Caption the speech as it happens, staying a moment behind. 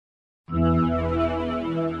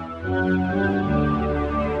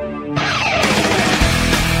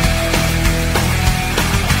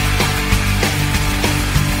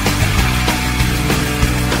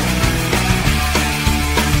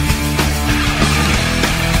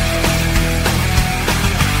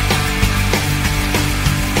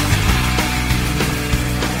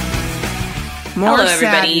More Hello,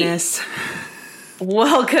 everybody. sadness.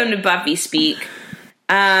 Welcome to Buffy Speak.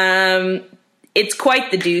 It's quite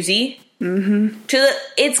the doozy. Mm-hmm.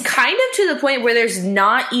 It's kind of to the point where there's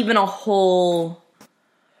not even a whole.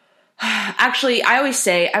 Actually, I always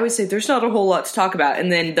say there's not a whole lot to talk about,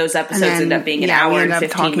 and then those episodes end up being an hour and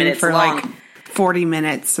 15 minutes for long. Like 40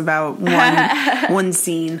 minutes about one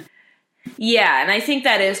scene. Yeah, and I think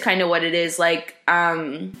that is kind of what it is. Like,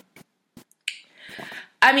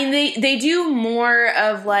 I mean, they do more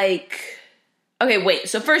of like. Okay, wait.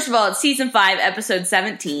 So first of all, it's season 5, episode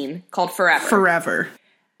 17, called Forever. Forever.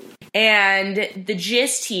 And the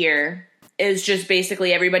gist here is just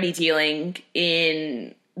basically everybody dealing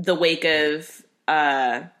in the wake of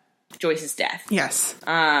Joyce's death. Yes.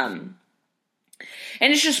 And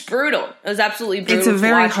it's just brutal. It was absolutely brutal. It's a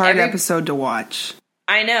very hard episode episode to watch.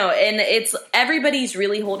 I know, and it's everybody's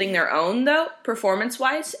really holding their own though,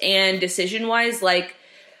 performance-wise and decision-wise. Like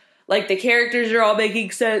the characters are all making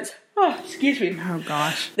sense. Oh, excuse me. Oh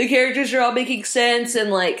gosh. The characters are all making sense, and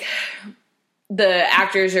like the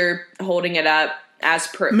actors are holding it up as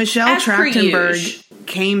per. Michelle Trachtenberg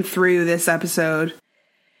came through this episode.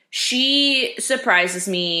 She surprises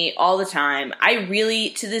me all the time. I really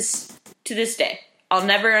to this day, I'll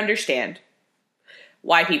never understand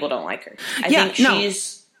why people don't like her. I think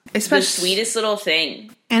she's the sweetest little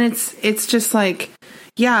thing. And it's just like,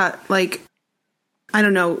 yeah, like, I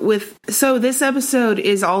don't know. So this episode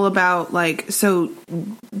is all about, like, so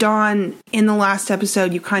Dawn, in the last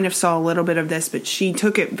episode, you kind of saw a little bit of this, but she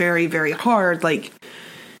took it very, very hard, like,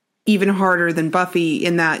 even harder than Buffy,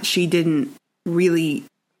 in that she didn't really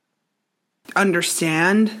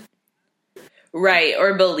understand. Right,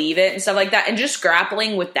 or believe it and stuff like that. And just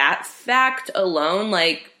grappling with that fact alone,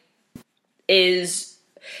 like, it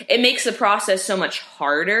makes the process so much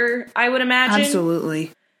harder, I would imagine.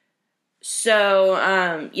 Absolutely.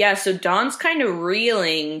 So, so Dawn's kind of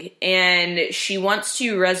reeling, and she wants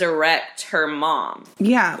to resurrect her mom.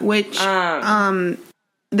 Yeah, which,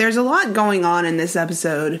 there's a lot going on in this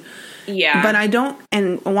episode. Yeah. But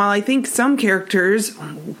and while I think some characters,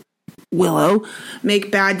 Willow,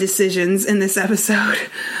 make bad decisions in this episode,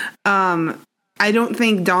 I don't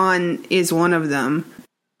think Dawn is one of them.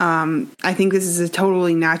 I think this is a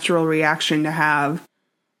totally natural reaction to have.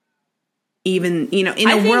 Even, in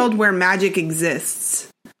a world where magic exists.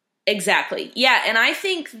 Exactly. Yeah, and I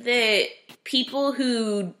think that people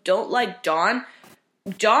who don't like Dawn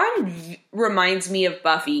reminds me of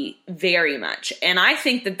Buffy very much. And I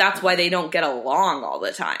think that that's why they don't get along all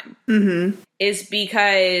the time. Mm-hmm. Is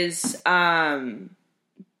because,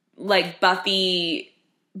 like, Buffy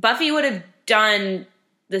would have done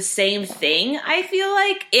the same thing, I feel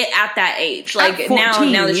like, at that age. Like, at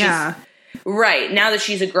 14, now that yeah. she's... Right, now that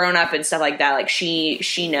she's a grown-up and stuff like that, like, she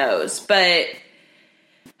knows. But,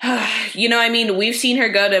 I mean, we've seen her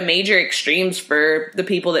go to major extremes for the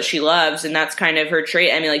people that she loves, and that's kind of her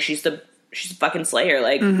trait. I mean, like, she's a fucking slayer,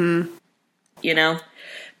 like,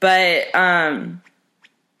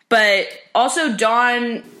 But also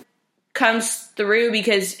Dawn comes through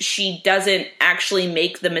because she doesn't actually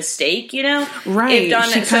make the mistake, Right. If Dawn,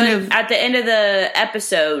 at the end of the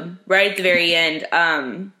episode, right at the very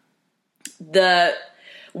end, the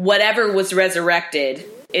whatever was resurrected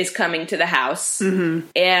is coming to the house, and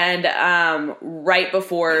right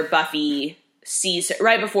before Buffy sees her,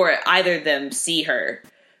 right before either of them see her,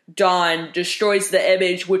 Dawn destroys the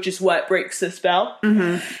image, which is what breaks the spell.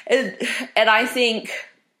 And I think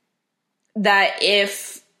that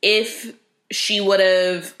if she would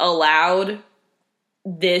have allowed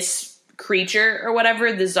this creature or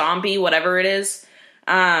whatever, the zombie, whatever it is,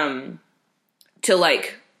 to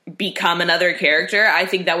like become another character, I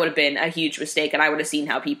think that would have been a huge mistake, and I would have seen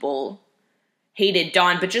how people hated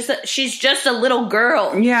Dawn. But she's just a little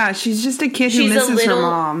girl. Yeah, she's just a kid who misses her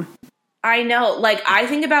mom. I know. Like, I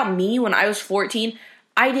think about me when I was 14.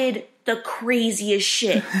 I did the craziest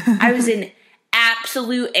shit. I was in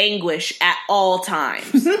absolute anguish at all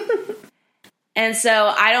times. And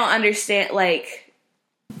so I don't understand, like,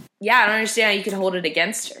 I don't understand how you could hold it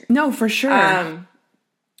against her. No, for sure.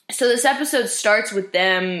 So this episode starts with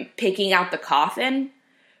them picking out the coffin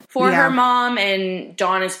for her mom, and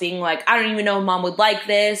Dawn is being like, I don't even know if mom would like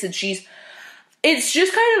this, and it's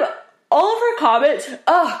just kind of all of her comments.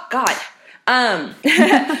 Oh God.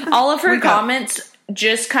 All of her comments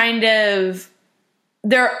just kind of,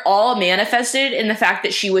 they're all manifested in the fact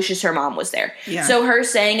that she wishes her mom was there. Yeah. So her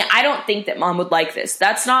saying, I don't think that mom would like this.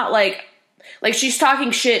 That's not like she's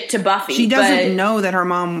talking shit to Buffy. She doesn't know that her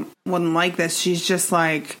mom wouldn't like this. She's just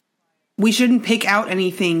like, we shouldn't pick out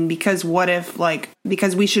anything because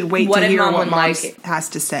because we should wait to hear what mom has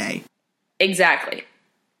to say. Exactly.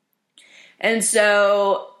 And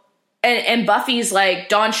so, and Buffy's like,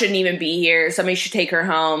 Dawn shouldn't even be here. Somebody should take her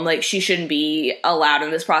home. Like, she shouldn't be allowed in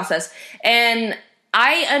this process. And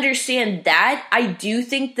I understand that. I do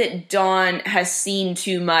think that Dawn has seen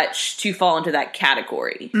too much to fall into that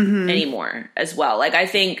category anymore as well. Like, I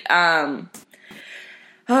think, I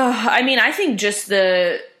think just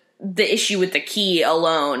the issue with the key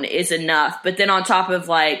alone is enough. But then on top of,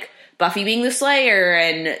 like, Buffy being the Slayer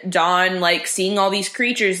and Dawn, like, seeing all these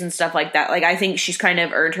creatures and stuff like that, like, I think she's kind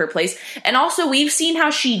of earned her place. And also, we've seen how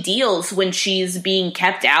she deals when she's being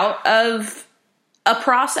kept out of a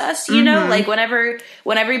process, you know? Like, when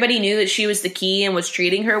everybody knew that she was the key and was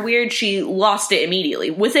treating her weird, she lost it immediately.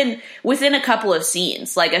 Within a couple of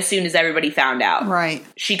scenes, like, as soon as everybody found out. Right.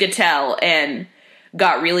 She could tell and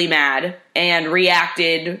got really mad and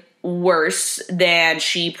reacted worse than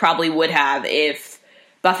she probably would have if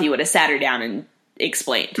Buffy would have sat her down and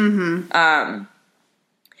explained. And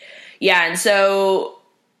so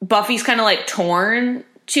Buffy's kind of like torn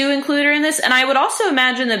to include her in this. And I would also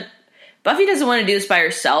imagine that Buffy doesn't want to do this by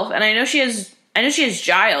herself. And I know she has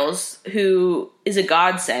Giles, who is a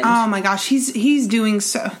godsend. Oh my gosh, he's doing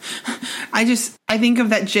so. I think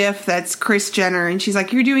of that GIF that's Kris Jenner, and she's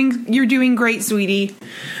like, "You're doing great, sweetie."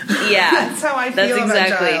 Yeah, that's how I feel about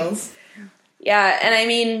Giles. Yeah, and I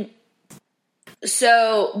mean,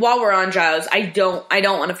 so while we're on Giles, I don't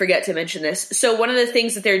want to forget to mention this. So one of the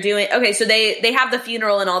things that they're doing, okay, so they have the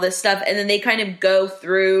funeral and all this stuff, and then they kind of go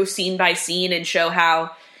through scene by scene and show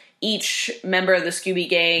how each member of the Scooby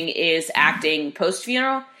Gang is acting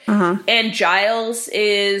post-funeral. And Giles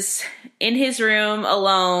is in his room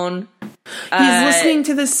alone. He's listening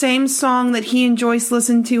to the same song that he and Joyce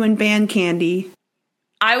listened to in Band Candy.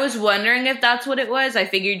 I was wondering if that's what it was. I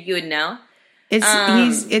figured you would know.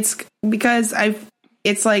 It's because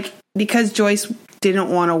because Joyce didn't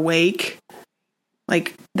want to wake.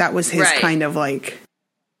 Like, that was his kind of like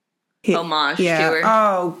homage to her.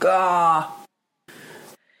 Oh god.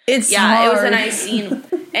 It's hard. It was a nice scene.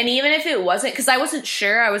 And even if it wasn't, because I wasn't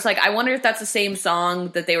sure, I was like, I wonder if that's the same song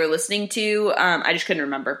that they were listening to. I just couldn't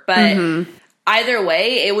remember. But either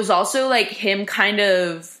way, it was also like him kind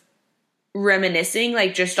of reminiscing,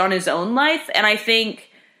 like, just on his own life. And I think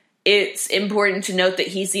it's important to note that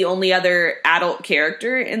he's the only other adult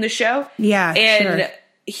character in the show. Yeah, and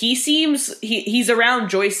he seems he's around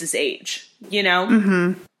Joyce's age, you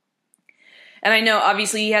know. And I know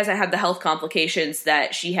obviously he hasn't had the health complications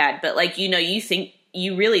that she had, but, like, you know,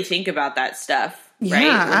 you really think about that stuff, right?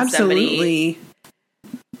 Yeah, when absolutely.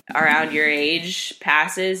 Around your age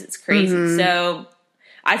passes, it's crazy. So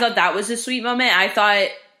I thought that was a sweet moment. I thought,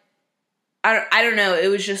 I don't know, it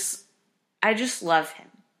was just, I just love him.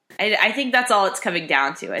 I think that's all it's coming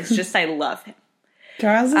down to. It's just I love him.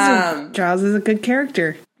 Giles is a good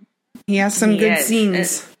character. He has some good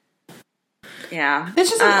scenes. Yeah. It's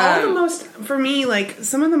just like all the most, for me, like,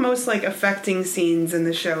 some of the most, like, affecting scenes in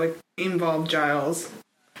the show involve Giles.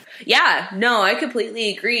 Yeah, no, I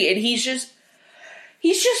completely agree. And he's just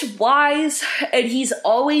wise, and he's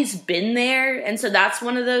always been there. And so that's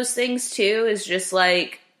one of those things too, is just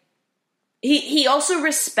like, he also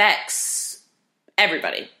respects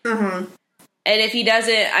everybody. And if he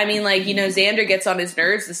doesn't, I mean, like, you know, Xander gets on his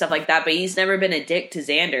nerves and stuff like that, but he's never been a dick to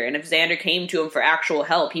Xander. And if Xander came to him for actual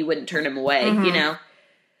help, he wouldn't turn him away, you know?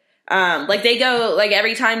 Like, they go, like,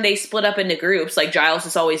 every time they split up into groups, like, Giles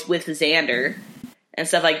is always with Xander and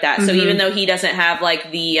stuff like that. So even though he doesn't have,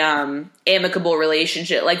 like, the amicable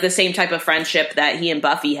relationship, like, the same type of friendship that he and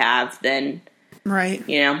Buffy have, then,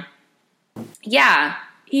 you know? Yeah,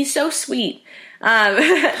 he's so sweet.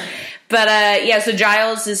 But so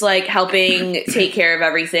Giles is, like, helping take care of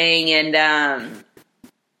everything, and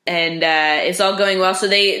it's all going well. So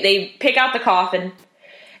they pick out the coffin,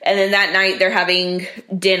 and then that night they're having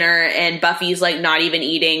dinner, and Buffy's, like, not even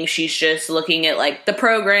eating. She's just looking at, like, the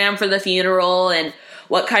program for the funeral and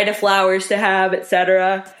what kind of flowers to have,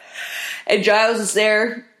 etc. And Giles is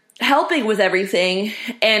there helping with everything,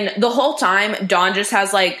 and the whole time Dawn just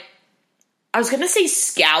has, like, I was gonna say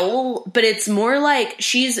scowl, but it's more like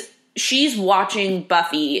she's watching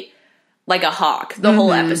Buffy like a hawk the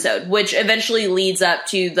whole episode, which eventually leads up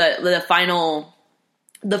to the final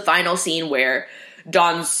scene where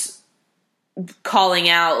Dawn's calling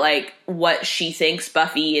out, like, what she thinks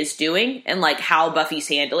Buffy is doing and, like, how Buffy's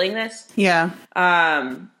handling this. Yeah.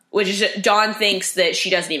 Which is, Dawn thinks that she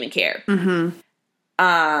doesn't even care.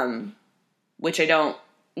 Which I don't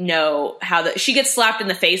know how she gets slapped in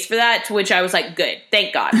the face for that, to which I was like, good,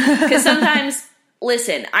 thank God. Because sometimes,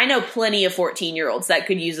 listen, I know plenty of 14-year-olds that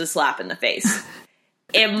could use a slap in the face.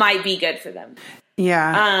 It might be good for them.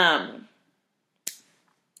 Yeah.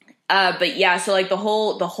 But yeah, so like the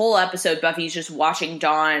whole episode, Buffy's just watching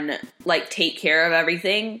Dawn like take care of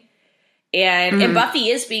everything, and Buffy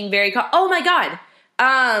is being very. Oh my god!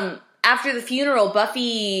 After the funeral,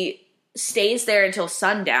 Buffy stays there until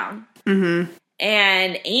sundown, and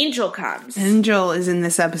Angel comes. Angel is in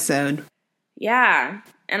this episode. Yeah,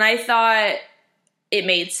 and I thought it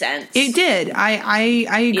made sense. It did. I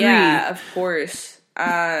agree. Yeah, of course.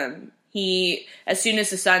 He, as soon as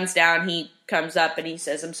the sun's down, he comes up and he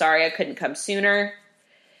says, "I'm sorry I couldn't come sooner."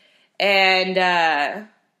 And,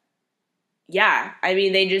 yeah, I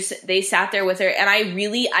mean, they sat there with her, and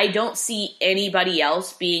I don't see anybody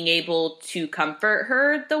else being able to comfort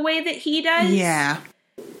her the way that he does. Yeah.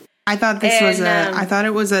 I thought I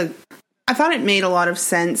thought it made a lot of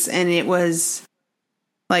sense, and it was,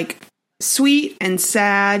 like, sweet and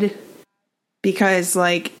sad because,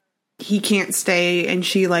 like, he can't stay, and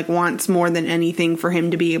she, like, wants more than anything for him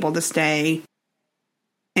to be able to stay.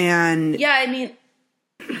 And yeah, I mean,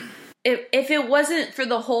 if it wasn't for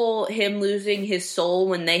the whole him losing his soul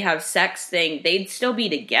when they have sex thing, they'd still be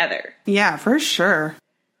together. Yeah, for sure.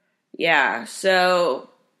 Yeah, so,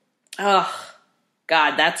 oh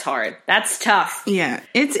God, that's hard. That's tough. Yeah,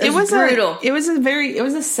 it was brutal. It was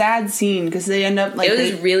a sad scene because they end up like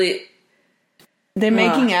they're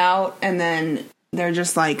making out, and then they're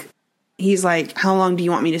just like, he's like, "How long do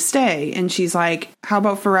you want me to stay?" And she's like, "How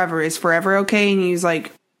about forever? Is forever okay?" And he's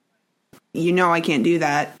like, I can't do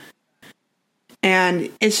that. And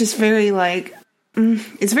it's just very like,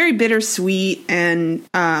 it's very bittersweet, and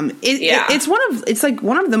it's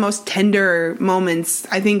one of the most tender moments,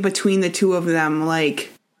 I think, between the two of them.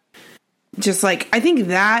 Like, just like, I think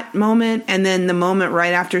that moment, and then the moment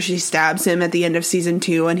right after she stabs him at the end of season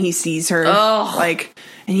 2, and he sees her, like,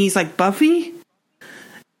 and he's like, "Buffy?"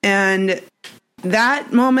 And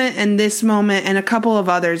that moment and this moment and a couple of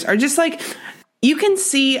others are just like, you can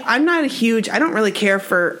see, I don't really care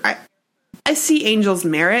for, I see Angel's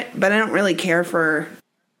merit, but I don't really care for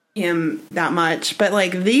him that much. But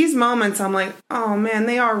like these moments, I'm like, oh man,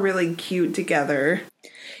 they are really cute together.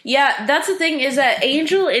 Yeah, that's the thing, is that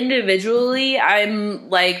Angel individually, I'm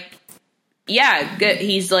like, yeah, good.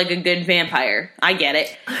 He's like a good vampire. I get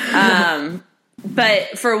it.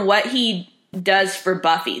 But for what he does for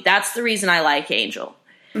Buffy, that's the reason I like Angel.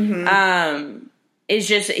 Is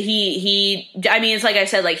just I mean, it's like I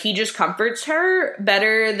said, like, he just comforts her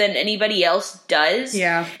better than anybody else does.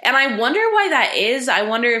 Yeah. And I wonder why that is. I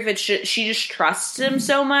wonder if it's she just trusts him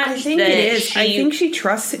so much. I think it is. I think she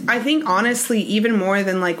trusts, I think honestly, even more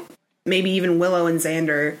than like maybe even Willow and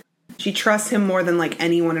Xander, she trusts him more than like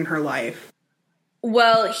anyone in her life.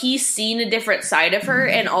 Well, he's seen a different side of her,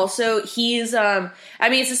 and also he's, I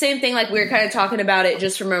mean, it's the same thing, like, we were kind of talking about it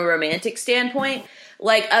just from a romantic standpoint.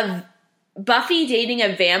 Like, Buffy dating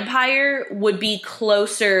a vampire would be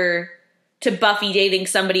closer to Buffy dating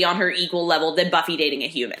somebody on her equal level than Buffy dating a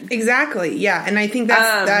human. Exactly, yeah, and I think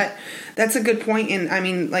that's a good point, and I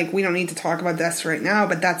mean, like, we don't need to talk about this right now,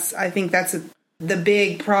 but I think that's the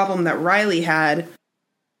big problem that Riley had,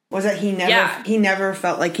 was that he never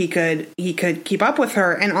felt like he could keep up with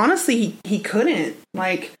her, and honestly, he couldn't.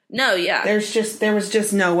 Like, no, yeah, there was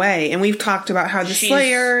just no way. And we've talked about how the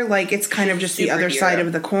Slayer, like, it's kind of just the other side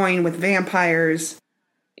of the coin with vampires.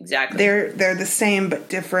 Exactly, they're the same but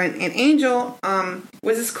different. And Angel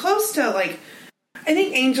was as close to, like, I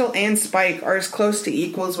think Angel and Spike are as close to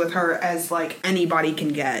equals with her as like anybody can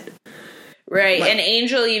get. Right, like, and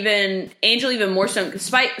Angel even more so.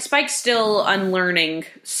 Spike's still unlearning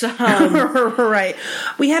some. Right,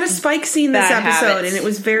 we had a Spike scene this episode, habits. And it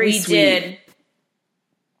was very sweet. We did.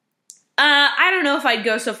 I don't know if I'd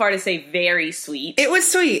go so far to say very sweet. It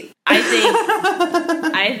was sweet. I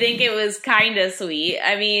think it was kind of sweet.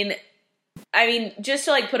 I mean, just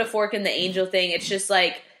to like put a fork in the Angel thing, it's just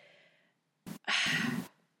like,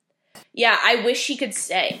 yeah, I wish he could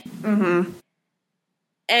stay. Mm-hmm.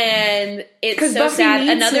 And it's so sad.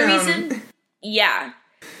 Another reason, yeah.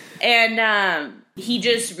 And he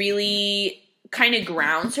just really kind of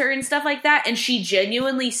grounds her and stuff like that. And she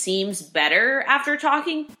genuinely seems better after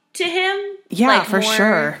talking to him. Yeah, like for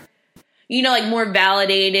sure. You know, like more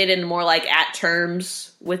validated and more like at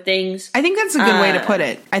terms with things. I think that's a good way to put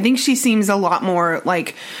it. I think she seems a lot more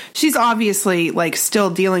like, she's obviously like still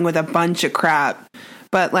dealing with a bunch of crap,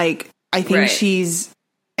 but like I think she's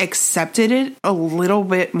accepted it a little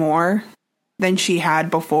bit more than she had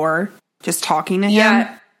before, just talking to him.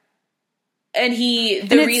 Yeah. And the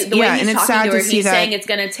way he's talking to her, he's saying it's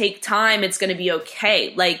going to take time, it's going to be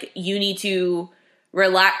okay. Like, you need to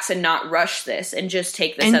relax and not rush this and just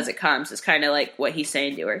take this as it comes, is kind of like what he's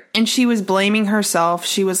saying to her. And she was blaming herself.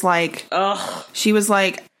 She was like, ugh. She was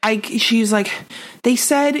like, they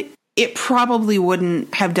said it probably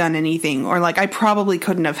wouldn't have done anything, or like I probably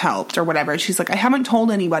couldn't have helped or whatever. She's like, I haven't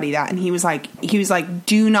told anybody that. And he was like,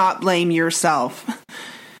 do not blame yourself.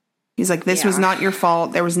 He's like, this was not your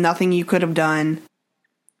fault. There was nothing you could have done.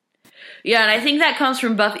 Yeah, and I think that comes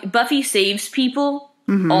from Buffy. Buffy saves people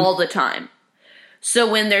all the time.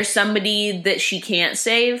 So when there's somebody that she can't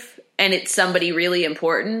save, and it's somebody really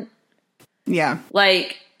important. Yeah.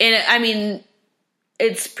 Like, and I mean,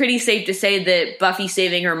 it's pretty safe to say that Buffy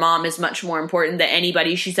saving her mom is much more important than any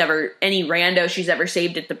rando she's ever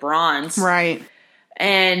saved at the Bronze. Right.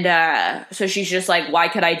 And so she's just like, why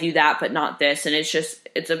could I do that but not this? And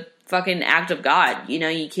it's a fucking act of God. You know,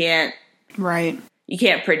 you can't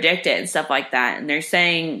predict it and stuff like that. And they're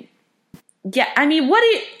saying, yeah, I mean,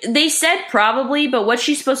 they said probably, but what's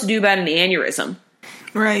she supposed to do about an aneurysm?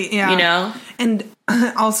 Right, yeah. You know? And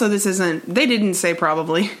also they didn't say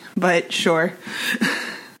probably, but sure.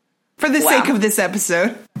 For the sake of this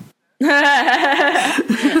episode.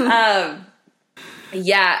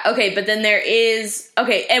 Yeah, okay, but then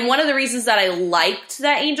and one of the reasons that I liked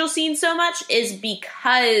that Angel scene so much is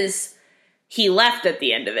because he left at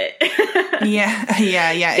the end of it. yeah.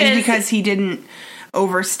 It's because he didn't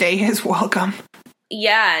overstay his welcome.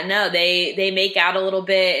 Yeah, no, they make out a little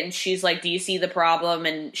bit, and she's like, do you see the problem?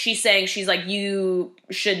 And she's like, you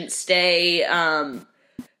shouldn't stay,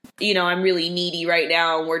 you know, I'm really needy right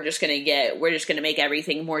now, and we're just gonna make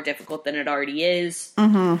everything more difficult than it already is.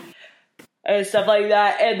 Mm-hmm. And stuff like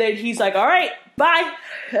that. And then he's like, all right, bye.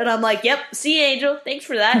 And I'm like, yep, see you, Angel. Thanks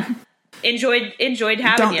for that. Enjoyed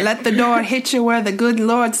having you. Don't let the door hit you where the good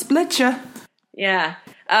Lord split you. Yeah.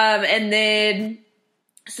 And then,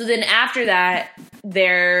 so then after that,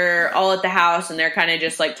 they're all at the house and they're kind of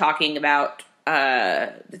just like talking about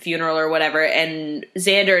the funeral or whatever. And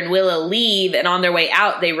Xander and Willow leave, and on their way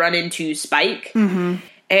out, they run into Spike. Mm-hmm.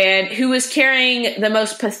 And who was carrying the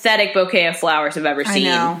most pathetic bouquet of flowers I've ever seen. I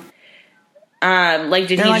know. Like,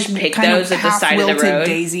 did he just pick those at the side of the road?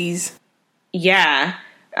 Daisies. Yeah.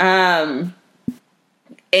 And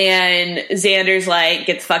Xander's like,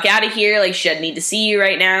 get the fuck out of here. Like, she doesn't need to see you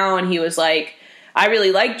right now. And he was like, I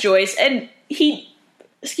really like Joyce. And he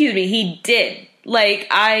did. Like,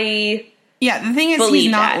 yeah, the thing is,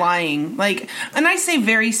 he's not lying. Like, and I say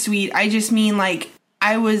very sweet. I just mean, like,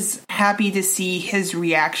 I was happy to see his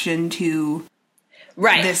reaction to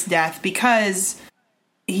this death, because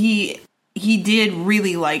he did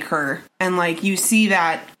really like her. And, like, you see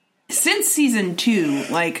that since season 2,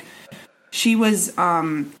 like, she was,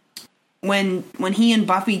 when he and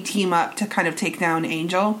Buffy team up to kind of take down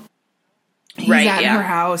Angel, he's at her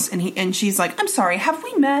house, and she's like, I'm sorry, have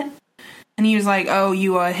we met? And he was like, oh,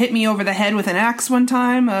 you hit me over the head with an axe one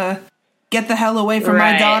time, get the hell away from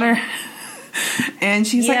my daughter. And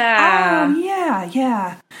she's like, oh,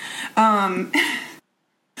 yeah.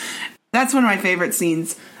 That's one of my favorite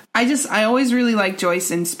scenes. I always really like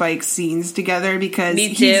Joyce and Spike's scenes together, because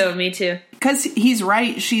me too. Because he's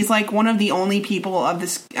right. She's like one of the only people of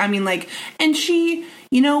this. I mean, like, and she,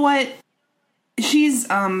 you know what? She's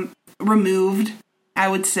removed, I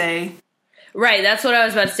would say. Right. That's what I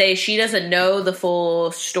was about to say. She doesn't know the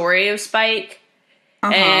full story of Spike.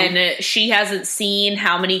 Uh-huh. And she hasn't seen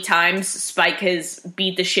how many times Spike has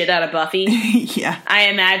beat the shit out of Buffy. Yeah. I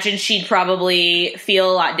imagine she'd probably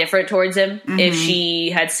feel a lot different towards him if she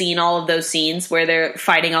had seen all of those scenes where they're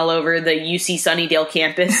fighting all over the UC Sunnydale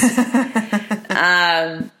campus.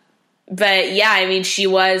 But yeah, I mean, she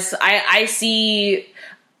was,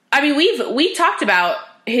 we talked about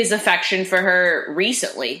his affection for her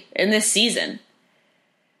recently in this season.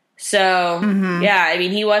 So, yeah, I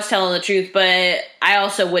mean, he was telling the truth, but I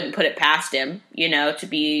also wouldn't put it past him, you know, to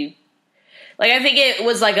be, like, I think it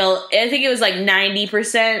was like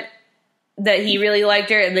 90% that he really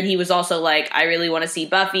liked her, and then he was also like, I really want to see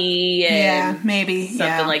Buffy, and yeah, maybe,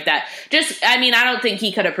 something like that. Just, I mean, I don't think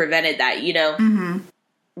he could have prevented that, you know?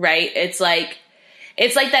 Right? It's like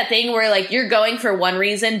that thing where, like, you're going for one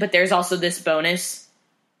reason, but there's also this bonus.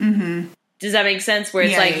 Does that make sense? Where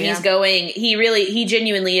it's he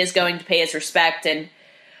genuinely is going to pay his respect and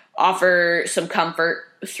offer some comfort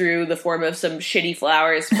through the form of some shitty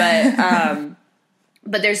flowers. But,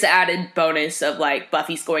 but there's the added bonus of, like,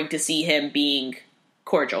 Buffy's going to see him being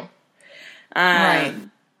cordial. Right.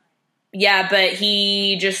 Yeah, but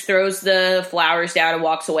he just throws the flowers down and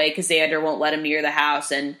walks away because Xander won't let him near the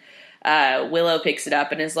house. And Willow picks it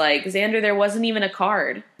up and is like, Xander, there wasn't even a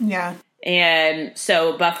card. Yeah. And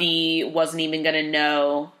so Buffy wasn't even going to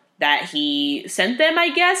know that he sent them,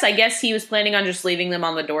 I guess. I guess he was planning on just leaving them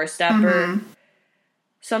on the doorstep or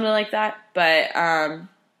something like that. But,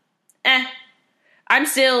 I'm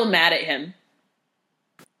still mad at him.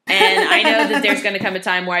 And I know that there's going to come a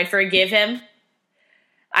time where I forgive him.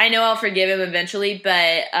 I know I'll forgive him eventually,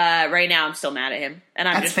 but right now I'm still mad at him. And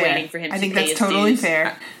I'm just waiting for him to pay his dues. I think that's totally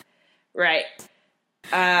fair. Right.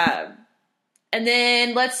 And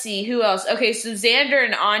then let's see, who else? Okay, so Xander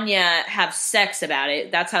and Anya have sex about it.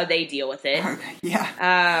 That's how they deal with it. Okay,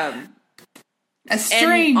 yeah. A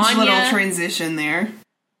strange Anya, little transition there.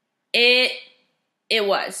 It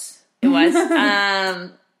was. I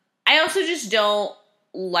also just don't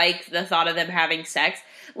like the thought of them having sex.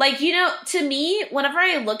 Like, to me, whenever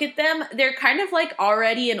I look at them, they're kind of like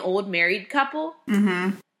already an old married couple.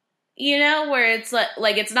 Mm-hmm. Where it's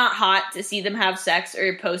like it's not hot to see them have sex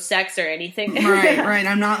or post-sex or anything. Right.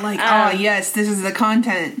 I'm not like, oh, yes, this is the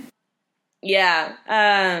content.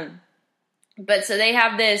 Yeah. But so they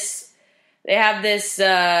have this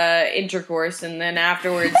intercourse, and then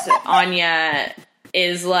afterwards, Anya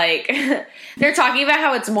is like, they're talking about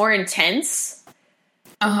how it's more intense.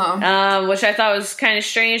 Which I thought was kind of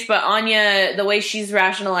strange, but Anya, the way she's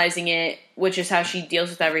rationalizing it, which is how she deals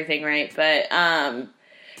with everything, right? But,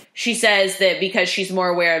 she says that because she's more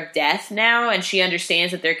aware of death now, and she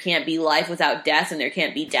understands that there can't be life without death, and there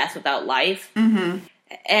can't be death without life. Mm-hmm.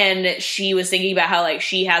 And she was thinking about how, like,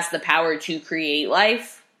 she has the power to create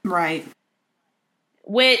life. Right.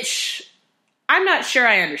 Which I'm not sure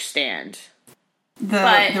I understand.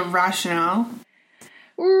 The rationale?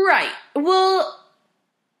 Right. Well,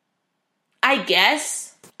 I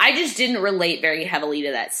guess I just didn't relate very heavily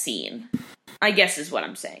to that scene, I guess is what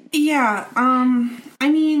I'm saying. Yeah, I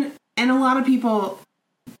mean, and a lot of people,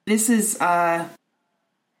 this is a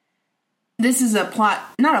plot,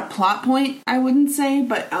 not a plot point, I wouldn't say,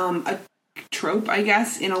 but a trope, I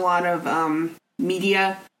guess, in a lot of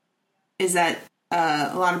media, is that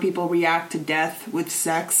a lot of people react to death with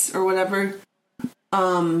sex or whatever.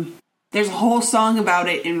 There's a whole song about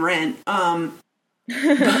it in Rent. But,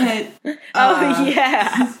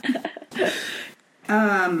 yeah.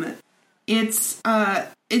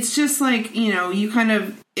 It's just like, you kind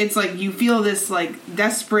of, it's like you feel this like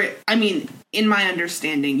desperate, I mean, in my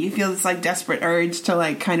understanding, you feel this like desperate urge to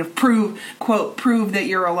like kind of prove that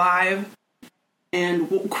you're alive.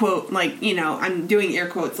 And quote, like, I'm doing air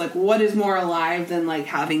quotes, like, what is more alive than like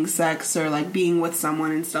having sex or like being with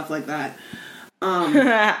someone and stuff like that. And,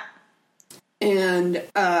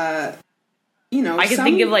 I can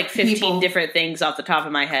think of like 15 different things off the top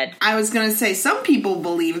of my head. I was going to say, some people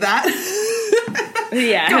believe that.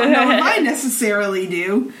 Yeah. Don't know if I necessarily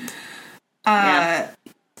do. But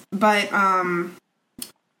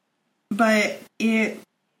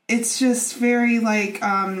it's just very like,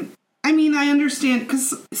 I mean, I understand,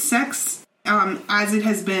 because sex, as it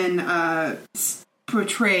has been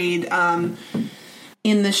portrayed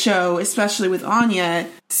in the show, especially with Anya,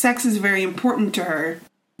 sex is very important to her.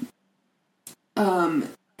 And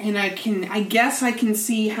I guess I can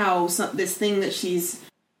see how this thing that she's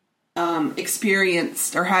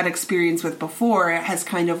experienced or had experience with before has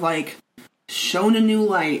kind of like shown a new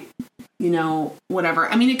light, whatever.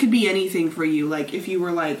 I mean, it could be anything for you. Like if you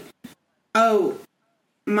were like, oh,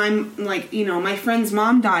 my friend's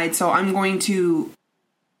mom died, so I'm going to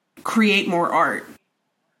create more art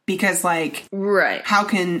because like, right. How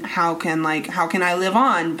can I live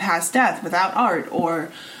on past death without art? Or,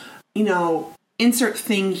 insert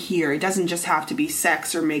thing here. It doesn't just have to be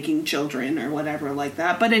sex or making children or whatever like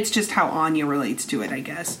that, but it's just how Anya relates to it, I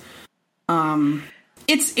guess.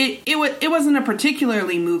 It wasn't a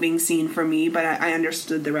particularly moving scene for me, but I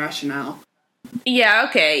understood the rationale. Yeah,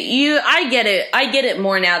 okay. I get it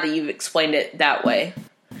more now that you've explained it that way.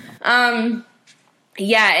 Yeah,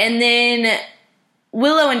 and then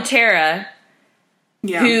Willow and Tara,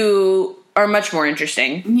 who are much more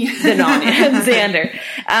interesting than Anya and Xander.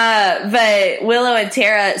 But Willow and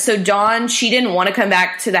Tara, so Dawn, she didn't want to come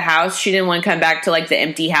back to the house. She didn't want to come back to like the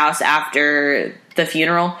empty house after the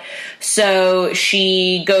funeral. So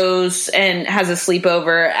she goes and has a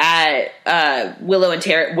sleepover at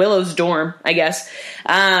Willow's dorm, I guess.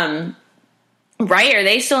 Right? Are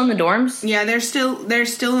they still in the dorms? Yeah, they're still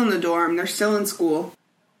in the dorm. They're still in school.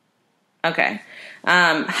 Okay.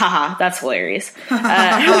 Haha, that's hilarious. But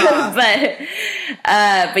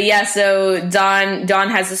yeah, so Dawn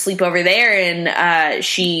has a sleepover there, and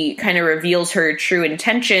she kind of reveals her true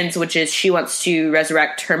intentions, which is she wants to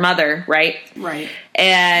resurrect her mother, right? Right.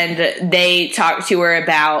 And they talk to her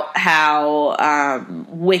about how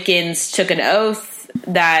Wiccans took an oath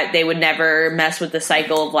that they would never mess with the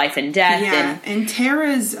cycle of life and death. Yeah, and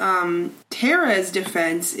Tara's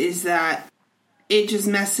defense is that it just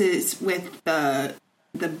messes with the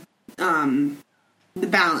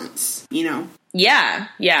balance, Yeah,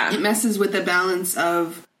 yeah. It messes with the balance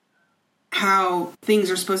of how things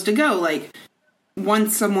are supposed to go. Like,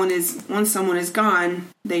 once someone is gone,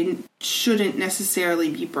 they shouldn't necessarily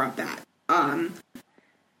be brought back.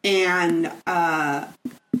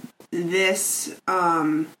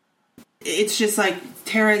 It's just like,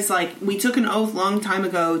 Tara's like, we took an oath long time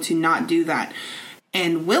ago to not do that.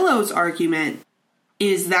 And Willow's argument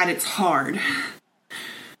is that it's hard.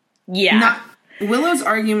 Yeah. Willow's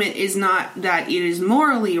argument is not that it is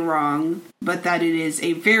morally wrong, but that it is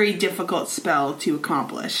a very difficult spell to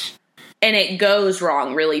accomplish. And it goes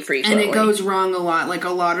wrong really frequently. And it goes wrong a lot. Like, a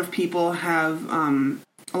lot of people have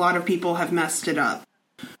messed it up.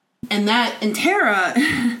 And Tara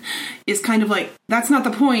is kind of like, that's not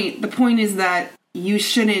the point. The point is that you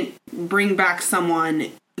shouldn't bring back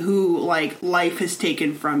someone who, like, life has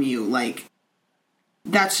taken from you. Like,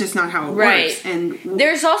 that's just not how it works. And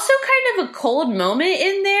there's also kind of a cold moment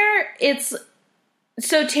in there.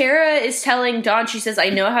 So Tara is telling Dawn, she says, I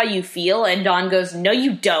know how you feel. And Dawn goes, no,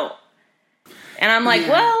 you don't. And I'm like,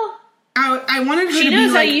 well, I wanted her to be like, she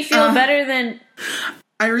knows how you feel better than...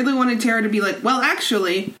 I really wanted Tara to be like, well,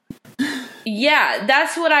 actually... Yeah,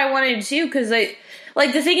 that's what I wanted to, because the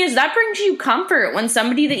thing is, that brings you comfort when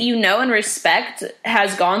somebody that you know and respect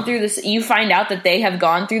has gone through this. You find out that they have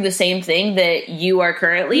gone through the same thing that you are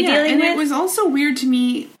currently dealing with. And it was also weird to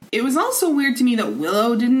me. It was also weird to me that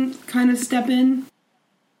Willow didn't kind of step in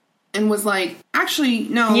and was like, actually,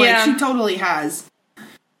 no, like, she totally has.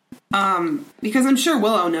 Because I'm sure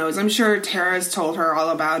Willow knows. I'm sure Tara's told her all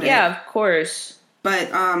about it. Yeah, of course. But,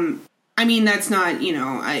 I mean, that's not,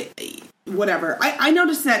 whatever. I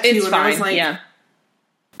noticed that too. It's and fine. I was like,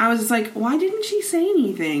 I was just like, why didn't she say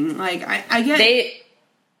anything? Like, I get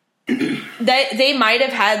they might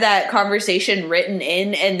have had that conversation written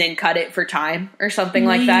in and then cut it for time or something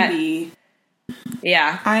like that.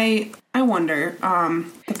 Yeah. I wonder.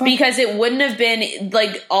 Because it wouldn't have been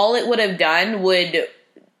like, all it would have done would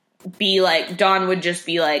be like, Dawn would just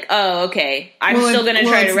be like, oh, okay, I'm still going to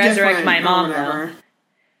try to resurrect my mom though.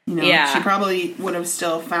 She probably would have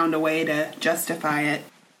still found a way to justify it.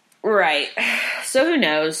 Right. So who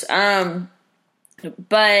knows?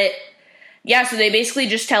 But yeah, so they basically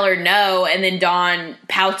just tell her no, and then Dawn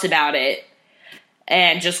pouts about it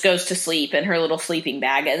and just goes to sleep in her little sleeping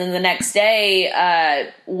bag. And then the next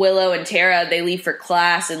day, Willow and Tara, they leave for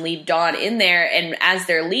class and leave Dawn in there. And as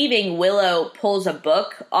they're leaving, Willow pulls a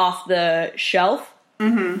book off the shelf.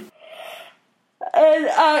 Mm-hmm.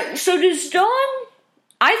 And so does Dawn...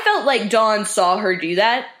 I felt like Dawn saw her do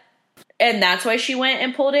that, and that's why she went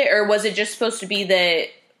and pulled it, or was it just supposed to be that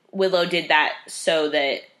Willow did that so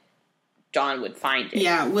that Dawn would find it?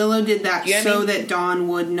 Yeah, Willow did that so that Dawn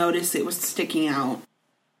would notice it was sticking out.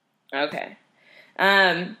 Okay.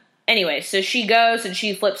 Anyway, so she goes and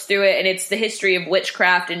she flips through it, and it's the history of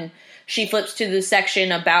witchcraft, and she flips to the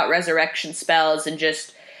section about resurrection spells and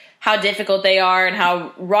just how difficult they are and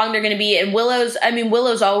how wrong they're going to be. And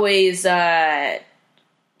Willow's always...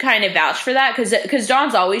 kind of vouch for that because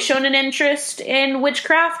Dawn's always shown an interest in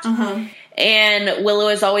witchcraft, and Willow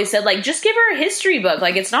has always said, like, just give her a history book,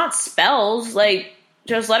 like, it's not spells, like,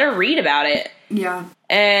 just let her read about it.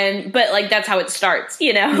 But like, that's how it starts,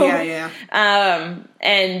 and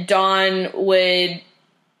Dawn would,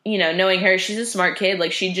 knowing her, she's a smart kid,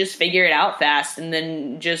 like, she'd just figure it out fast and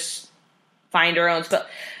then just find her own spell.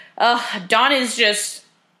 Dawn is just,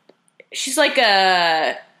 she's like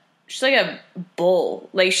a bull.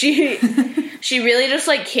 Like, she really just,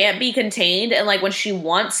 like, can't be contained. And, like, when she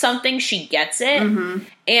wants something, she gets it. Mm-hmm.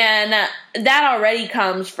 And that already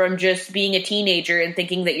comes from just being a teenager and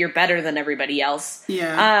thinking that you're better than everybody else.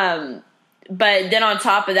 Yeah. But then on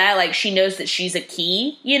top of that, like, she knows that she's a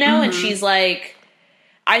key, and she's like,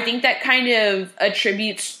 I think that kind of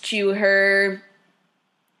attributes to her.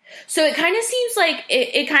 So it kind of seems like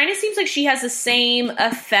it kind of seems like she has the same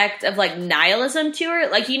effect of, like, nihilism to her.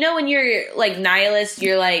 Like, when you're, like, nihilist,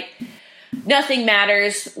 you're like, nothing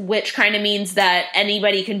matters, which kind of means that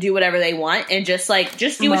anybody can do whatever they want and just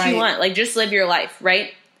do what you want. Like, just live your life,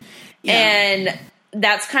 right? Yeah. And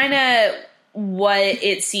that's kind of what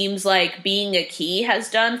it seems like being a key has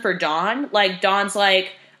done for Dawn. Like, Dawn's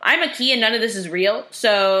like, I'm a key and none of this is real,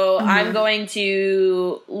 so I'm going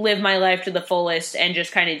to live my life to the fullest and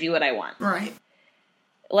just kind of do what I want. Right.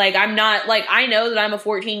 Like, I'm not, like, I know that I'm a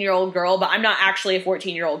 14-year-old girl, but I'm not actually a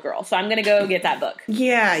 14-year-old girl, so I'm going to go get that book.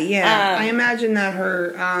 Yeah. I imagine that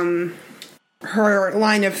her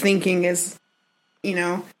line of thinking is,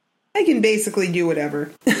 I can basically do whatever.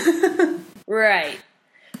 Right.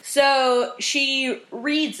 So she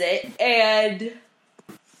reads it and...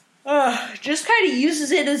 just kind of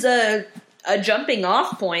uses it as a jumping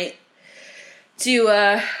off point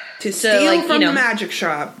to steal from the magic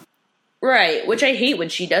shop. Right, which I hate when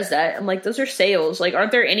she does that. I'm like, those are sales. Like,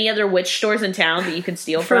 aren't there any other witch stores in town that you can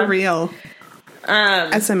steal For from? real.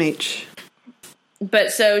 SMH.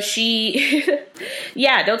 But so she,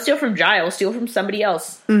 yeah, don't steal from Giles, steal from somebody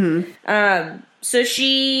else. Mm-hmm. So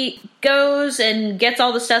she goes and gets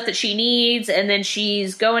all the stuff that she needs, and then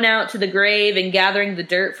she's going out to the grave and gathering the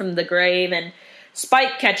dirt from the grave, and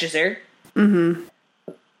Spike catches her. Mm-hmm.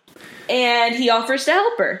 And he offers to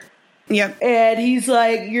help her. Yep. And he's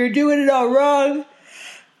like, you're doing it all wrong.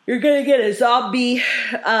 You're gonna get a zombie.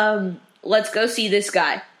 Let's go see this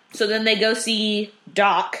guy. So then they go see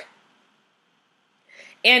Doc.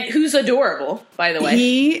 And who's adorable, by the way.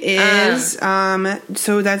 He is,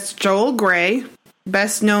 so that's Joel Grey.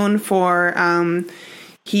 Best known for,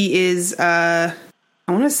 he is, I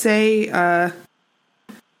want to say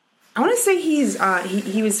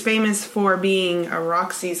he was famous for being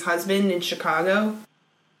Roxy's husband in Chicago.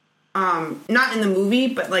 Not in the movie,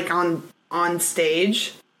 but like on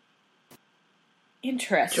stage.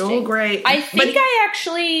 Interesting. Joel Grey. I think I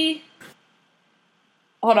actually...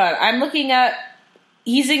 Hold on, I'm looking at...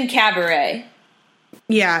 He's in Cabaret.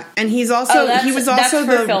 Yeah, and he's also that's the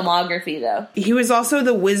filmography though. He was also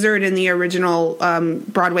the wizard in the original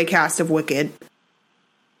Broadway cast of Wicked.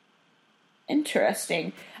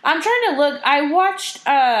 Interesting. I'm trying to look. I watched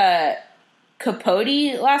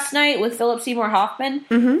Capote last night with Philip Seymour Hoffman,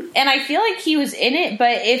 and I feel like he was in it.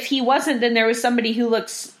 But if he wasn't, then there was somebody who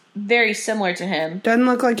looks very similar to him. Doesn't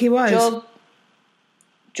look like he was.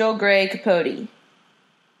 Joel Grey Capote.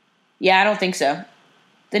 Yeah, I don't think so.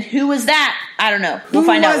 Then who was that? I don't know. We'll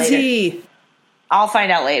find out later. Who was he? I'll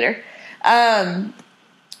find out later.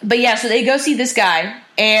 But yeah, so they go see this guy,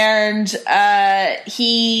 and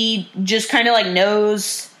he just kind of like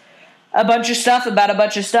knows a bunch of stuff about a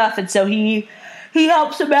bunch of stuff, and so he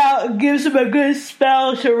helps him out and gives him a good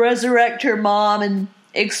spell to resurrect her mom, and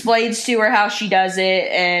explains to her how she does it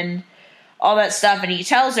and all that stuff. And he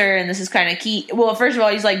tells her, and this is kind of key. Well, first of all,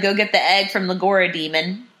 he's like, go get the egg from the Gora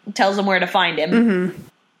demon. Tells him where to find him. Mm-hmm.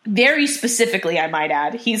 Very specifically, I might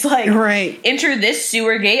add. He's like, right. Enter this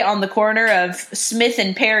sewer gate on the corner of Smith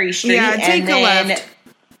and Perry Street. Yeah, take a left.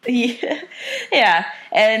 Yeah.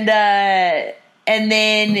 And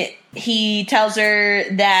then he tells her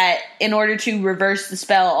that in order to reverse the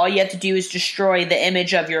spell, all you have to do is destroy the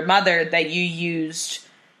image of your mother that you used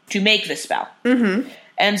to make the spell. Mm-hmm.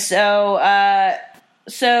 And so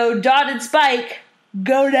Dawn and Spike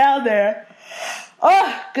go down there.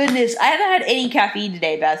 Oh, goodness. I haven't had any caffeine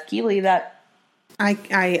today, Beth. Can you believe that? I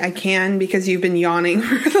can, because you've been yawning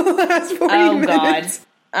for the last 40 minutes.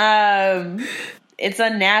 Oh, God. It's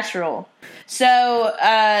unnatural. So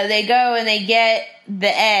they go and they get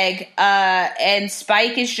the egg, and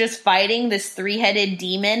Spike is just fighting this 3-headed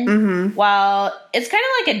demon, while it's kind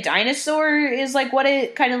of like a dinosaur is like what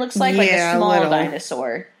it kind of looks like a small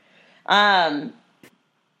dinosaur. While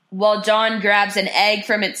Dawn grabs an egg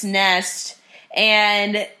from its nest,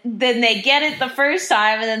 and then they get it the first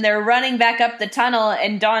time, and then they're running back up the tunnel,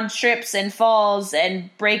 and Dawn trips and falls and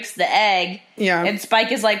breaks the egg. Yeah. And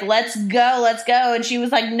Spike is like, let's go. And she was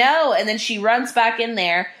like, no. And then she runs back in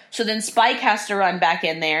there. So then Spike has to run back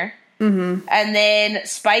in there. Mm-hmm. And then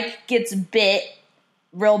Spike gets bit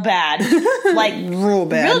real bad. Like, real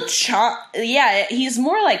bad. Yeah, he's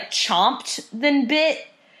more like chomped than bit.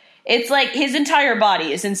 It's like his entire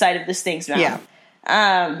body is inside of this thing's mouth. Yeah.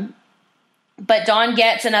 But Dawn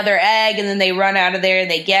gets another egg, and then they run out of there,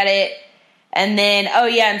 and they get it. And then,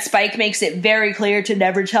 and Spike makes it very clear to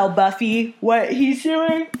never tell Buffy what he's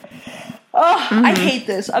doing. Oh, I hate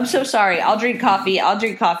this. I'm so sorry. I'll drink coffee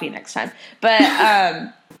next time.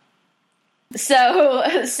 But, so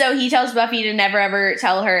he tells Buffy to never ever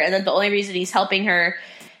tell her, and then the only reason he's helping her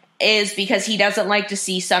is because he doesn't like to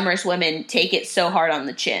see Summers women take it so hard on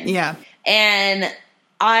the chin. Yeah. And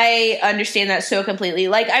I understand that so completely.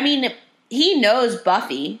 Like, I mean, he knows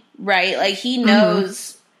Buffy, right? Like, he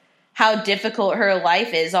knows how difficult her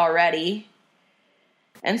life is already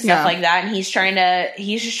and stuff like that. And he's just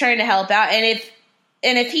trying to help out. And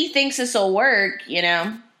if he thinks this will work, you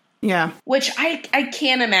know, which I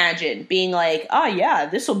can't imagine being like, oh yeah,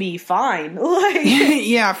 this will be fine. Like,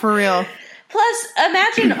 yeah, for real. Plus,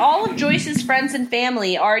 imagine all of Joyce's friends and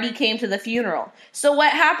family already came to the funeral. So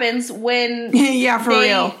what happens when for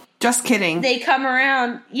real. Just kidding. They come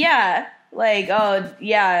around. Yeah. Like, oh,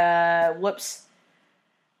 yeah, whoops.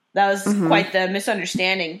 That was quite the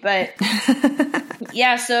misunderstanding. But,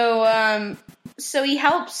 yeah, so he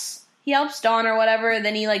helps Dawn or whatever,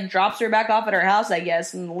 then he, like, drops her back off at her house, I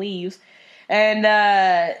guess, and leaves. And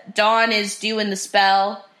Dawn is doing the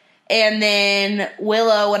spell, and then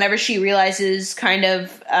Willow, whenever she realizes kind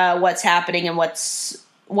of what's happening and what's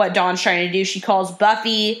what Dawn's trying to do. She calls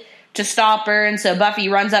Buffy to stop her, and so Buffy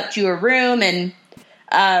runs up to her room and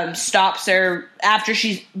stops her after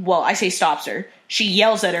I say stops her. She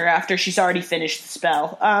yells at her after she's already finished the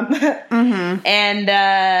spell. And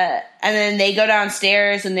then they go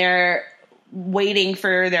downstairs and they're waiting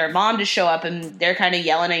for their mom to show up, and they're kind of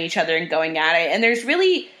yelling at each other and going at it. And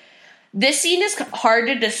this scene is hard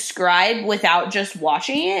to describe without just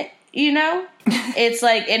watching it, you know? It's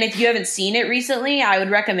like, and if you haven't seen it recently, I would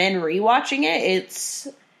recommend rewatching it. It's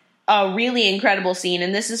a really incredible scene.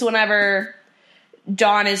 And this is whenever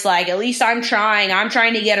Dawn is like, at least I'm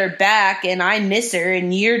trying to get her back, and I miss her,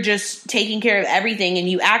 and you're just taking care of everything, and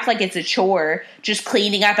you act like it's a chore, just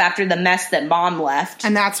cleaning up after the mess that Mom left.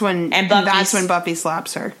 And that's when Buffy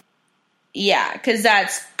slaps her. Yeah, because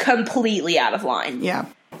that's completely out of line. Yeah.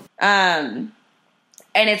 And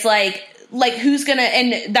it's like who's gonna,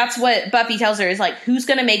 and that's what Buffy tells her, is like, who's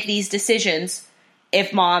gonna make these decisions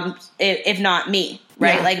if not me,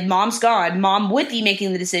 right? Yeah. Like, Mom's gone. Mom would be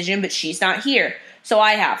making the decision, but she's not here, so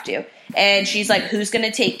I have to. And she's like, who's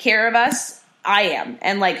gonna take care of us? I am.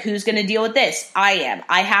 And like, who's gonna deal with this? I am.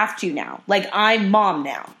 I have to now. Like, I'm Mom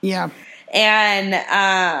now. Yeah. And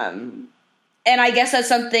I guess that's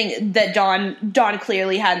something that Dawn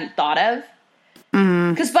clearly hadn't thought of.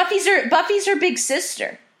 Because Buffy's her big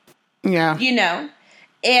sister. Yeah. You know?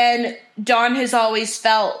 And Dawn has always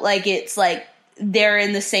felt like it's like they're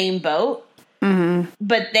in the same boat.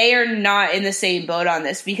 But they are not in the same boat on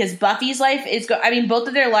this, because Buffy's life is both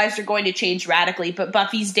of their lives are going to change radically, but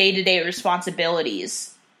Buffy's day-to-day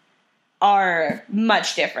responsibilities are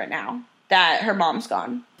much different now that her mom's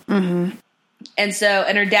gone. And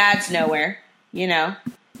her dad's nowhere, you know?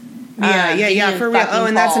 Yeah, for real. Oh,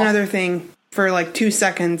 and that's another thing. For like 2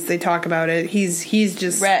 seconds, they talk about it. He's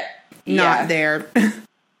just not there.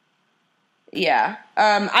 Yeah.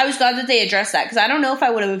 I was glad that they addressed that, because I don't know if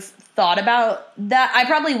I would have thought about that. I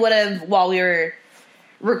probably would have while we were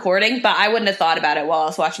recording, but I wouldn't have thought about it while I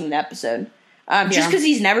was watching the episode. Just because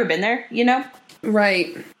he's never been there, you know?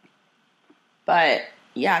 Right. But,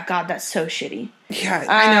 yeah, God, that's so shitty. Yeah,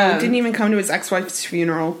 I know. Didn't even come to his ex-wife's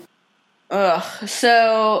funeral. Ugh.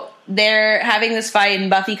 So they're having this fight, and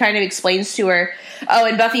Buffy kind of explains to her. Oh,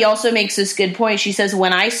 and Buffy also makes this good point. She says,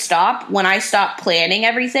 when I stop planning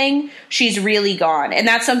everything, she's really gone. And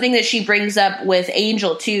that's something that she brings up with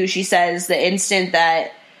Angel, too. She says the instant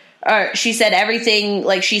that, she said everything,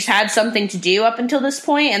 like, she's had something to do up until this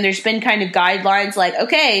point, and there's been kind of guidelines like,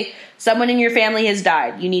 okay, someone in your family has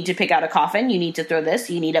died. You need to pick out a coffin. You need to throw this.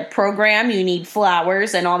 You need a program. You need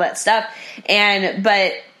flowers and all that stuff.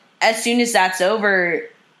 But as soon as that's over,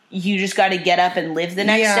 you just got to get up and live the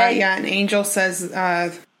next day. Yeah, and Angel says,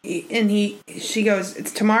 she goes,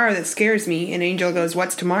 it's tomorrow that scares me. And Angel goes,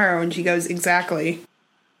 what's tomorrow? And she goes, exactly.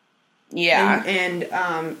 Yeah.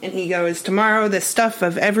 And he goes, tomorrow the stuff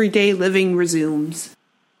of everyday living resumes.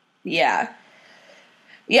 Yeah.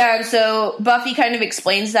 Yeah, and so Buffy kind of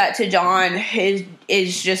explains that to Dawn,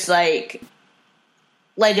 is just like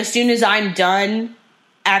as soon as I'm done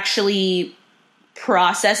actually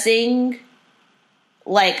processing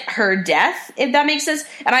like her death, if that makes sense.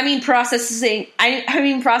 And I mean processing, I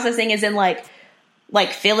mean processing as in like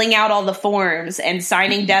filling out all the forms and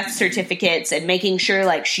signing death certificates and making sure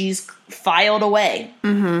like she's filed away.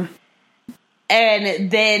 And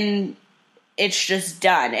then it's just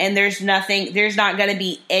done. And there's not going to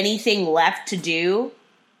be anything left to do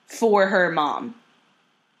for her mom.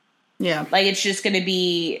 Yeah. Like, it's just going to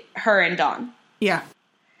be her and Dawn. Yeah.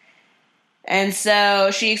 And so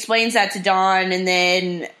she explains that to Dawn, and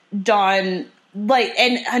then Dawn,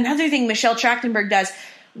 and another thing Michelle Trachtenberg does,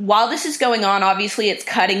 while this is going on, obviously it's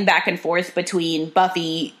cutting back and forth between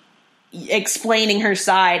Buffy explaining her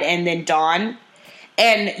side and then Dawn.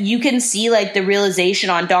 And you can see, like, the realization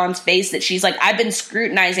on Dawn's face that she's like, I've been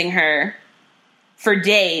scrutinizing her for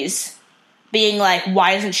days, being like,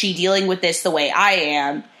 why isn't she dealing with this the way I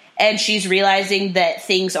am? And she's realizing that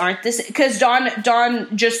things aren't this, because Dawn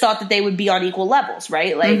just thought that they would be on equal levels,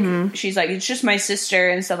 right? Like, she's like, it's just my sister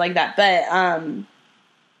and stuff like that. But,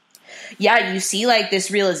 yeah, you see, like,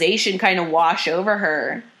 this realization kind of wash over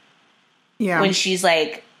her. Yeah. When she's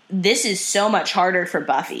like, this is so much harder for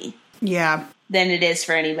Buffy. Yeah. Than it is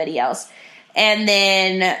for anybody else. And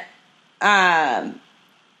then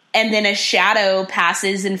a shadow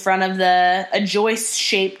passes in front of a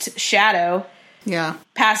Joyce-shaped shadow. Yeah.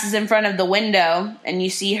 Passes in front of the window, and you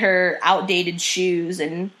see her outdated shoes,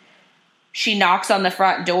 and she knocks on the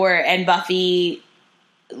front door, and Buffy,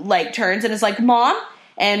 like, turns and is like, Mom?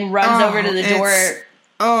 And runs over to the door.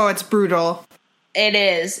 It's brutal. It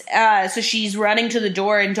is. So she's running to the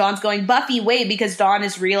door, and Dawn's going, Buffy, wait, because Dawn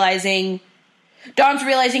is realizing Dawn's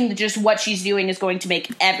realizing that just what she's doing is going to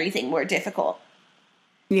make everything more difficult.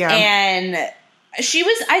 Yeah. And I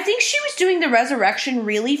think she was doing the resurrection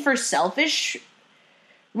really for selfish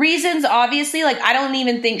reasons, obviously. Like, I don't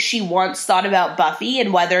even think she once thought about Buffy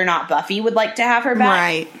and whether or not Buffy would like to have her back.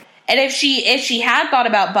 Right. And if she had thought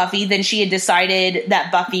about Buffy, then she had decided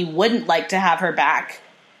that Buffy wouldn't like to have her back.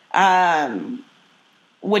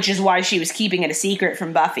 Which is why she was keeping it a secret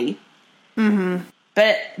from Buffy. Mm-hmm.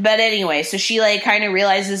 But anyway, so she, like, kind of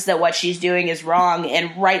realizes that what she's doing is wrong,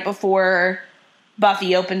 and right before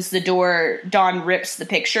Buffy opens the door, Dawn rips the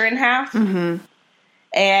picture in half. Mm-hmm.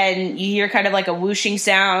 And you hear kind of like a whooshing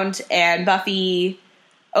sound, and Buffy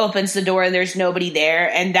opens the door and there's nobody there,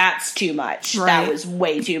 and that's too much. Right. That was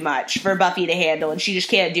way too much for Buffy to handle, and she just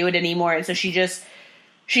can't do it anymore. And so she just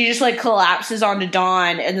like collapses onto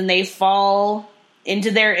Dawn, and then they fall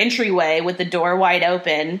into their entryway with the door wide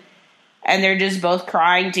open, and they're just both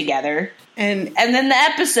crying together. And then the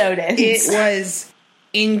episode ends. It was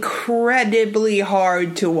incredibly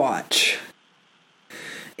hard to watch.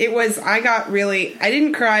 I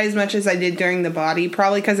didn't cry as much as I did during The Body,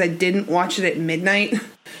 probably because I didn't watch it at midnight.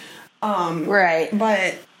 Right.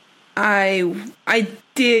 But I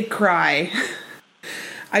did cry.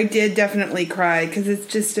 I did definitely cry, because it's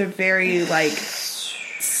just a very, like,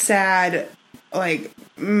 sad, like,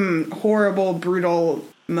 horrible, brutal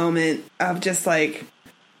moment of just, like,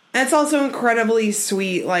 it's also incredibly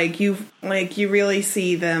sweet. Like, you really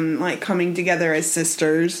see them, like, coming together as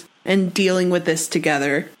sisters and dealing with this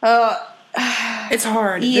together. It's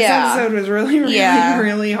hard. Yeah. This episode was really, really,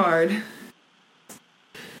 really hard.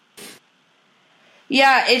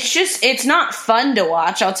 Yeah, it's not fun to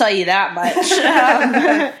watch, I'll tell you that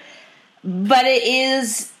much. But it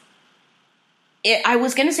is, I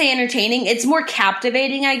was going to say entertaining. It's more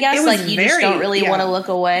captivating, I guess. Like, you just don't really want to look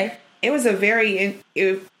away. It was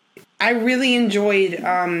I really enjoyed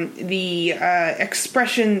the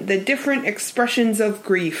different expressions of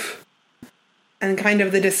grief, and kind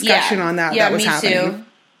of the discussion on that was happening.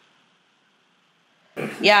 Too.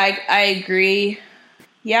 Yeah, I agree.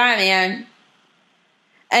 Yeah, man.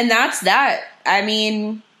 And that's that. I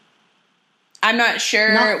mean, I'm not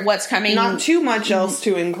sure what's coming. Not too much else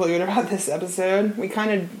to include about this episode. We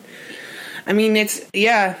kind of, I mean, it's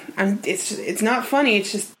not funny.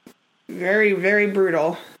 It's just very, very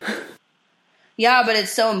brutal. Yeah, but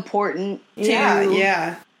it's so important to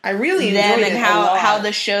yeah. I really enjoyed them it and a lot. how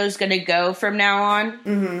the show's going to go from now on.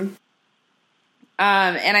 Mm-hmm.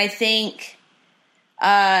 And I think,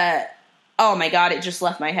 oh my god, it just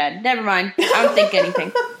left my head. Never mind. I don't think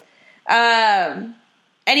anything.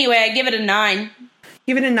 Anyway, I give it a 9.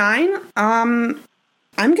 Give it a 9? I'm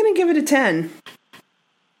going to give it a 10.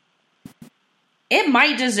 It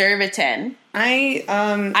might deserve a 10. I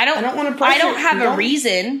don't want to. I don't have a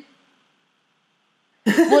reason.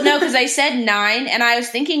 Well, no, because I said 9, and I was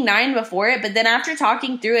thinking 9 before it, but then after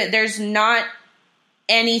talking through it, there's not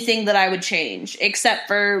anything that I would change, except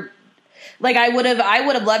for, like, I would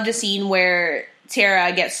have loved a scene where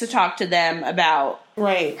Tara gets to talk to them about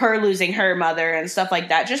her losing her mother and stuff like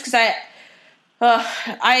that. Just because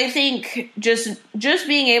I think just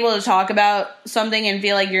being able to talk about something and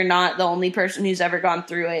feel like you're not the only person who's ever gone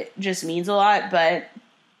through it just means a lot. But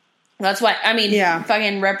that's what I mean. Yeah.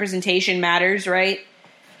 Fucking representation matters, right?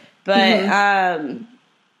 But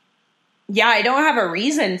yeah, I don't have a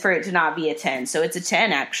reason for it to not be a 10, so it's a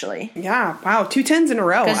 10 actually. Yeah, wow, 2 10s in a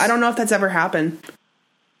row. I don't know if that's ever happened.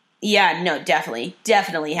 Yeah, no, definitely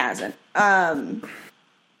hasn't. I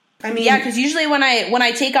mean, yeah, because usually when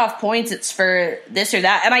I take off points, it's for this or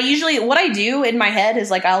that, and what I do in my head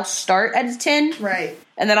is, like, I'll start at a 10, right,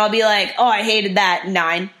 and then I'll be like, oh, I hated that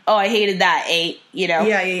 9. Oh, I hated that 8. You know?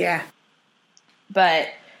 Yeah. But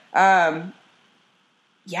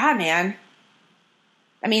yeah, man.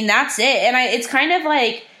 I mean, that's it, and it's kind of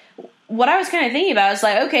like what I was kind of thinking about. Is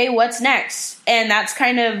like, okay, what's next? And that's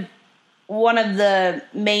kind of one of the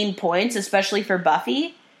main points, especially for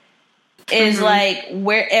Buffy. Is like,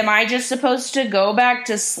 where am I just supposed to go back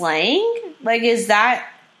to slaying? Like, is that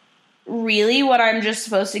really what I'm just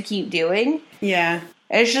supposed to keep doing? Yeah.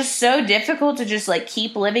 It's just so difficult to just, like,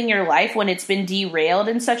 keep living your life when it's been derailed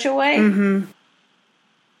in such a way. Mm-hmm.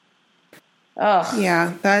 Ugh.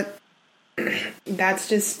 Yeah, that's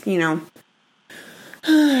just, you know,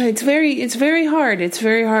 it's very hard. It's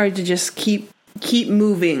very hard to just keep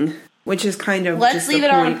moving, which is kind of Let's just leave the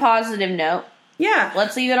it point. on a positive note. Yeah.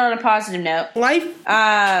 Let's leave it on a positive note. Life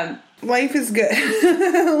is good.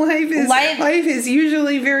 Life is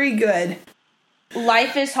usually very good.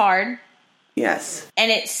 Life is hard. Yes.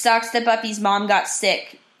 And it sucks that Buffy's mom got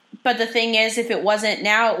sick. But the thing is, if it wasn't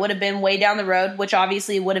now, it would have been way down the road, which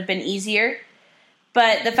obviously would have been easier.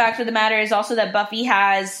 But the fact of the matter is also that Buffy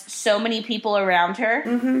has so many people around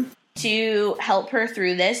her to help her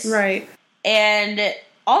through this. Right. And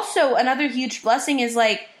also another huge blessing is,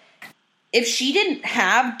 like, if she didn't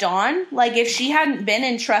have Dawn, like, if she hadn't been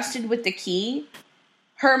entrusted with the key,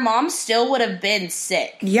 her mom still would have been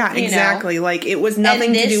sick. Yeah, exactly. Know? Like, it was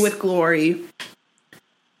nothing to do with Glory.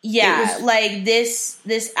 Yeah, like, this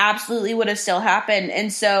absolutely would have still happened.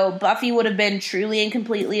 And so Buffy would have been truly and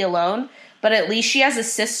completely alone. But at least she has a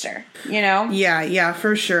sister, you know? Yeah,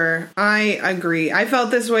 for sure. I agree. I felt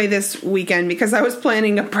this way this weekend because I was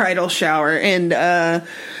planning a bridal shower. And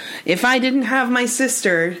if I didn't have my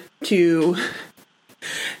sister to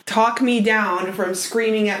talk me down from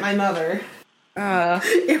screaming at my mother,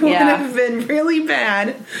 it would have been really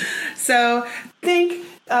bad. So take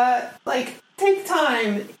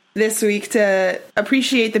time this week to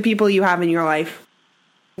appreciate the people you have in your life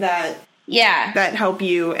that help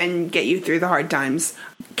you and get you through the hard times.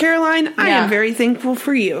 Caroline, I am very thankful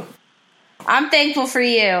for you. I'm thankful for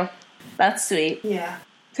you. That's sweet. Yeah.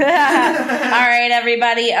 All right,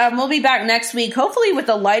 everybody. We'll be back next week, hopefully with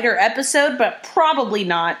a lighter episode, but probably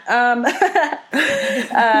not. With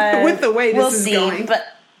the way this is going. But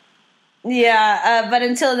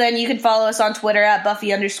until then, you can follow us on Twitter at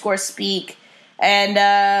Buffy_speak,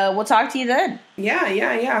 and we'll talk to you then. Yeah.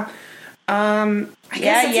 Yeah.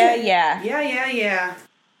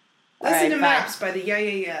 Listen to Maps by the Yeah.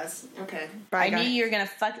 Okay. Bye, guys. I knew you were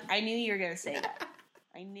gonna say that.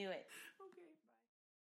 I knew it.